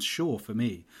I'm sure for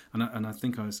me, and I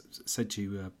think I said to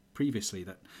you previously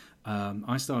that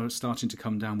I starting to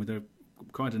come down with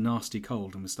quite a nasty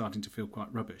cold and was starting to feel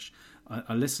quite rubbish.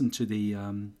 I listened to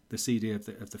the CD of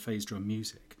the phase drum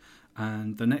music,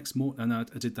 and the next morning, and I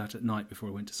did that at night before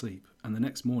I went to sleep, and the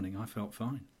next morning I felt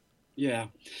fine. Yeah,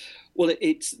 well,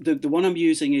 it's the one I'm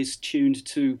using is tuned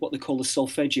to what they call the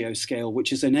solfeggio scale,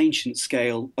 which is an ancient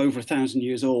scale over 1,000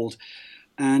 years old,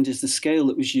 and is the scale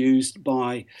that was used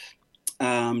by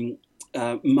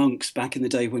monks back in the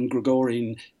day when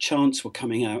Gregorian chants were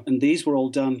coming out, and these were all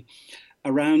done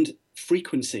around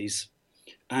frequencies,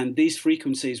 and these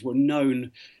frequencies were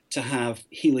known to have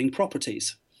healing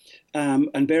properties.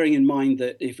 And bearing in mind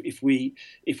that if we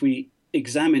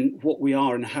examine what we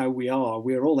are and how we are,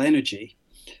 we're all energy.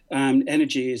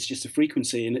 Energy is just a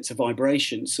frequency and it's a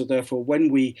vibration. So therefore, when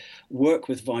we work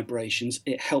with vibrations,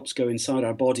 it helps go inside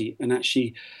our body and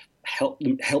actually help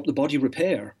the body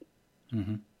repair.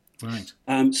 Mm-hmm. Right.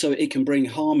 So it can bring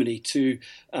harmony to,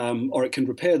 or it can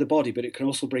repair the body, but it can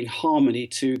also bring harmony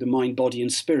to the mind, body,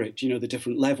 and spirit, the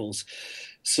different levels.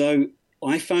 So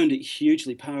I found it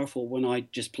hugely powerful when I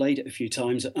just played it a few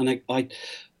times, and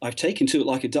I've taken to it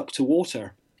like a duck to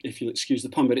water, if you'll excuse the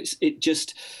pun, but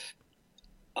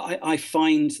I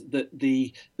find that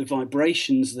the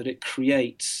vibrations that it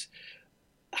creates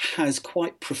has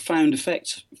quite profound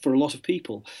effects for a lot of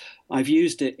people. I've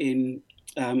used it in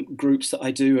groups that I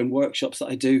do and workshops that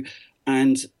I do,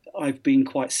 and I've been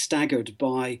quite staggered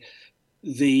by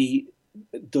the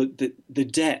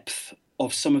depth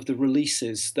of some of the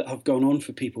releases that have gone on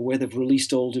for people, where they've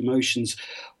released old emotions,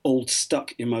 old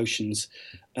stuck emotions.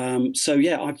 So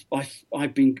yeah,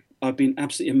 I've been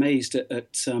absolutely amazed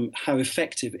at how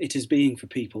effective it is being for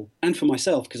people and for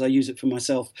myself, because I use it for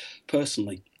myself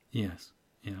personally. Yes,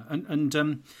 yeah, and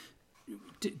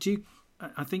do you?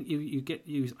 I think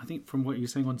I think from what you were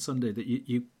saying on Sunday that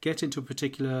you get into a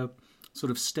particular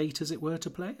sort of state, as it were, to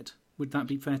play it. Would that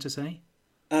be fair to say?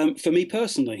 For me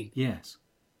personally, Yes.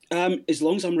 as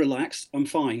long as I'm relaxed, I'm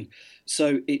fine.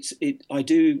 So I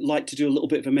do like to do a little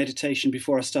bit of a meditation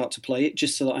before I start to play it,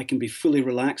 just so that I can be fully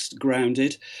relaxed,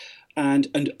 grounded,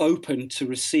 and open to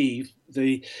receive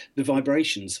the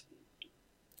vibrations.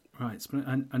 Right,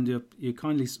 and you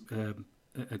kindly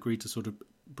agreed to sort of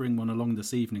bring one along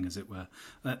this evening, as it were.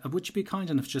 Would you be kind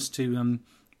enough just to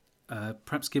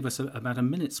perhaps give us about a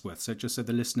minute's worth, so just so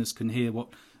the listeners can hear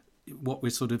what we're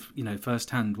sort of,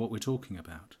 firsthand what we're talking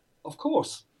about? Of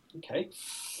course. Okay.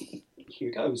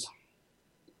 Here goes.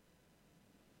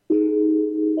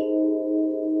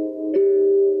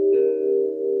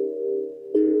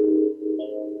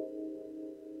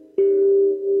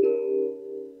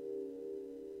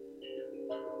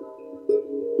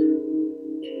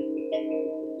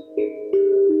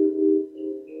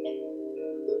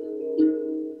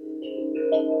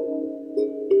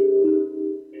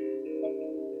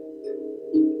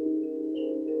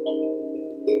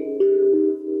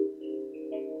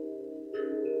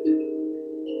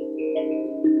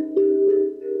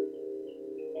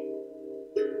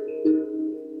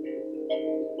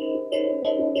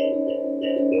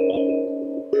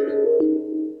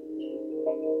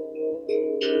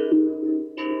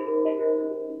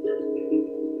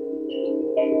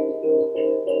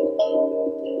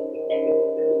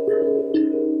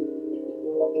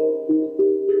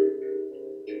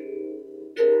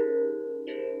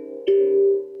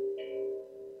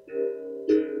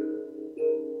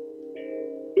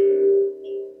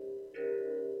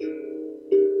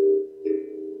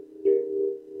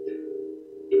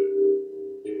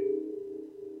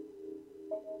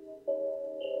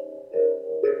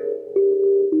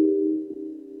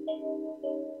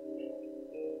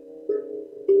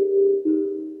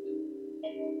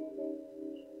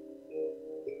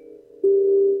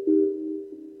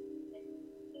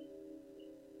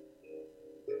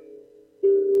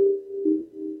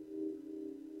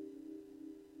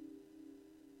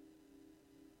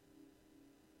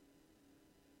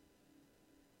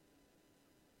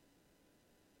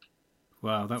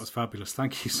 Wow, that was fabulous.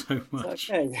 Thank you so much.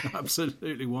 Okay.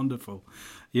 Absolutely wonderful.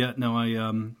 Yeah,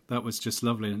 no, that was just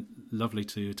lovely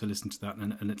to listen to that,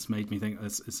 and it's made me think.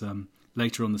 As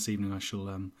later on this evening, I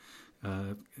shall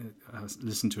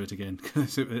listen to it again.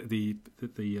 the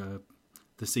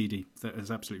CD, that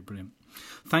is absolutely brilliant.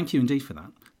 Thank you indeed for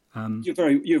that.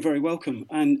 You're very welcome,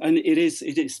 and it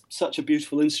is such a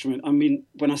beautiful instrument. I mean,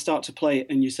 when I start to play it,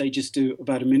 and you say just do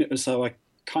about a minute or so, I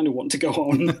kind of want to go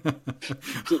on.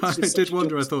 I did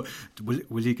wonder. I thought,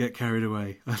 will you get carried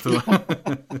away? I thought,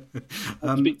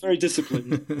 be very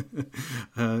disciplined.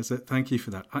 So thank you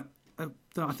for that.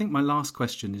 I think my last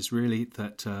question is really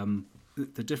that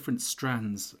the different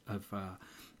strands of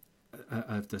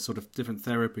the sort of different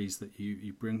therapies that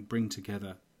you bring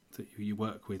together, that you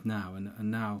work with now,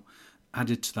 and now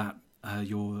added to that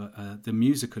the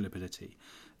musical ability.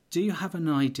 Do you have an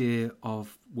idea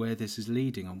of where this is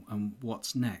leading and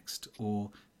what's next, or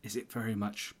is it very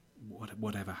much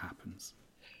whatever happens?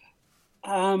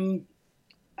 I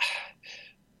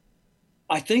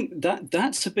think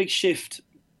that's a big shift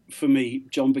for me,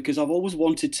 John, because I've always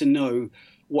wanted to know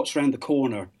what's around the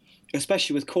corner,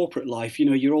 especially with corporate life.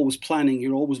 You're always planning,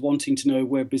 you're always wanting to know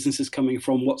where business is coming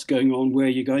from, what's going on, where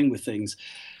you're going with things.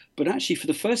 But actually, for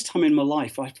the first time in my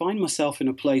life, I find myself in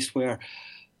a place where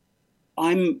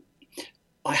I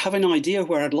have an idea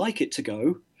where I'd like it to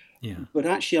go, but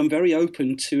actually I'm very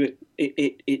open to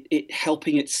it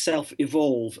helping itself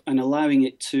evolve and allowing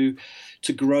it to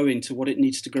grow into what it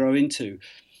needs to grow into.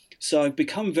 So I've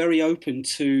become very open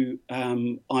to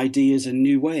ideas and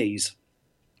new ways.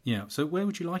 Yeah. So where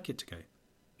would you like it to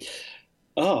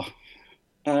go?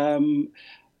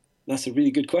 That's a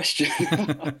really good question.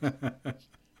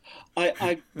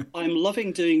 I'm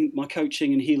loving doing my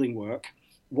coaching and healing work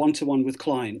one-to-one with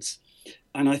clients.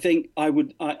 And I think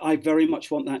I very much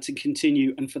want that to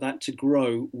continue and for that to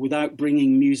grow without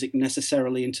bringing music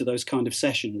necessarily into those kind of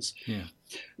sessions. Yeah.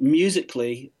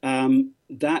 Musically,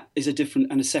 that is a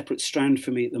different and a separate strand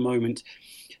for me at the moment.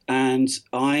 And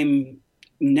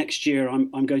next year,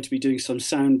 I'm going to be doing some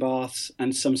sound baths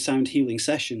and some sound healing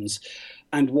sessions,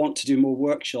 and want to do more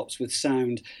workshops with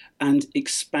sound and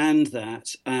expand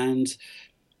that and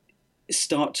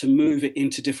start to move it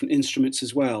into different instruments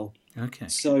as well. Okay.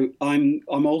 So I'm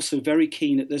also very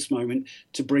keen at this moment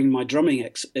to bring my drumming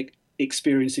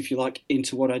experience, if you like,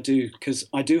 into what I do, because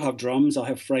I do have drums. I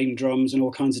have frame drums and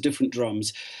all kinds of different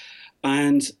drums.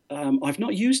 And I've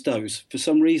not used those for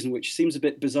some reason, which seems a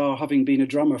bit bizarre, having been a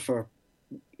drummer for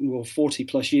 40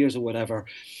 plus years or whatever.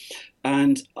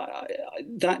 And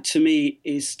that to me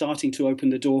is starting to open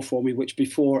the door for me, which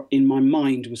before in my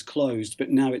mind was closed,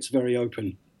 but now it's very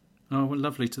open. Oh, well,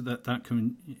 lovely to that.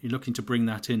 You're looking to bring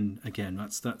that in again.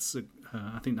 That's.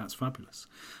 I think that's fabulous.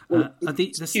 Well,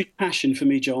 it's a huge passion for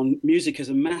me, John. Music is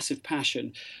a massive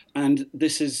passion, and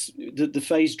this is the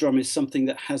phase drum is something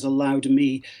that has allowed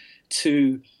me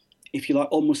to, if you like,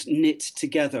 almost knit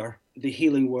together the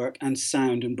healing work and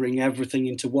sound and bring everything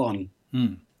into one.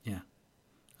 Yeah,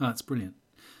 oh, that's brilliant.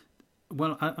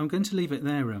 Well, I'm going to leave it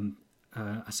there.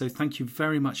 So thank you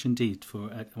very much indeed for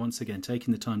once again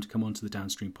taking the time to come onto the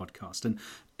Downstream podcast. And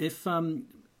if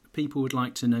people would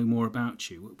like to know more about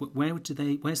you,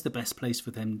 where's the best place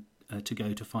for them to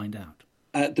go to find out?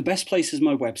 The best place is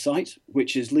my website,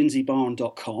 which is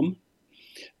lindsaybarn.com.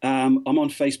 I'm on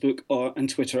Facebook and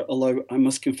Twitter, although I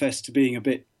must confess to being a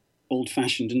bit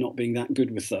old-fashioned and not being that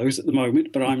good with those at the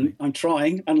moment, but I'm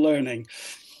trying and learning.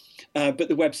 But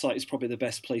the website is probably the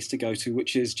best place to go to,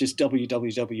 which is just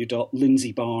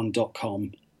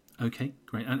www.lindsaybarn.com. Okay,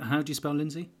 great. And how do you spell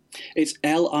Lindsay? It's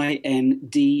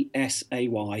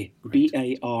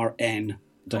LINDSAYBARN.com.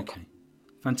 Okay,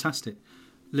 fantastic.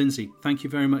 Lindsay, thank you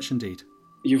very much indeed.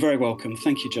 You're very welcome.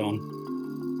 Thank you, John.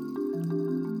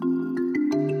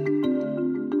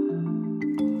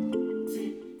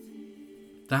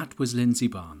 That was Lindsay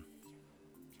Barn.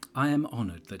 I am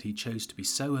honoured that he chose to be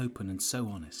so open and so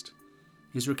honest.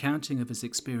 His recounting of his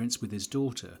experience with his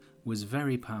daughter was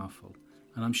very powerful,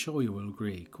 and I'm sure you will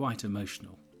agree, quite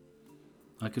emotional.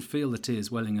 I could feel the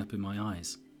tears welling up in my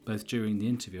eyes, both during the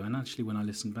interview and actually when I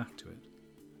listened back to it.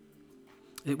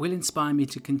 It will inspire me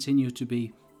to continue to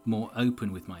be more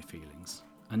open with my feelings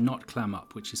and not clam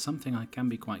up, which is something I can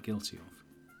be quite guilty of.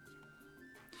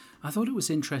 I thought it was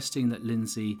interesting that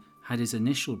Lindsay had his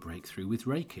initial breakthrough with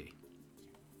Reiki.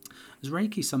 As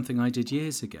Reiki something I did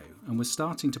years ago and was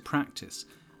starting to practice,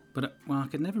 but I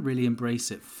could never really embrace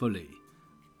it fully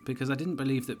because I didn't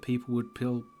believe that people would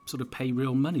pay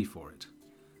real money for it.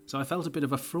 So I felt a bit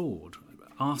of a fraud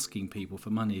asking people for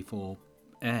money for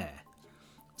air.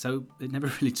 So it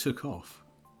never really took off.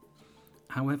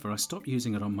 However, I stopped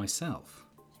using it on myself.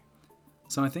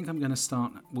 So I think I'm going to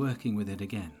start working with it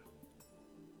again.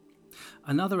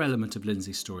 Another element of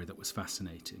Lindsay's story that was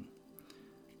fascinating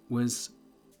was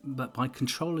that by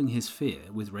controlling his fear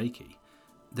with Reiki,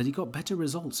 that he got better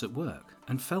results at work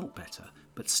and felt better,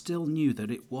 but still knew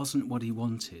that it wasn't what he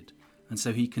wanted, and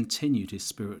so he continued his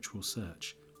spiritual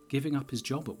search, giving up his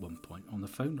job at one point on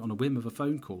a whim of a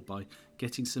phone call by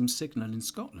getting some signal in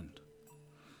Scotland.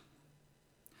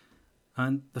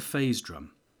 And the phase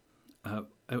drum,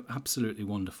 absolutely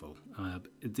wonderful.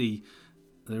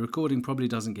 The recording probably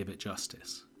doesn't give it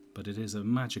justice, but it is a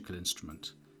magical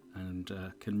instrument and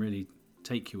can really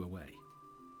take you away.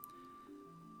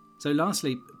 So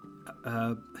lastly,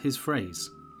 his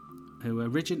phrase,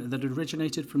 that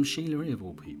originated from Sheila E. of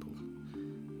all people.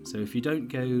 So if you don't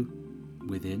go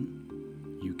within,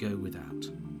 you go without.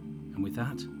 And with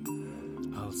that,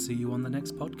 I'll see you on the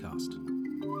next podcast.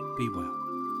 Be well.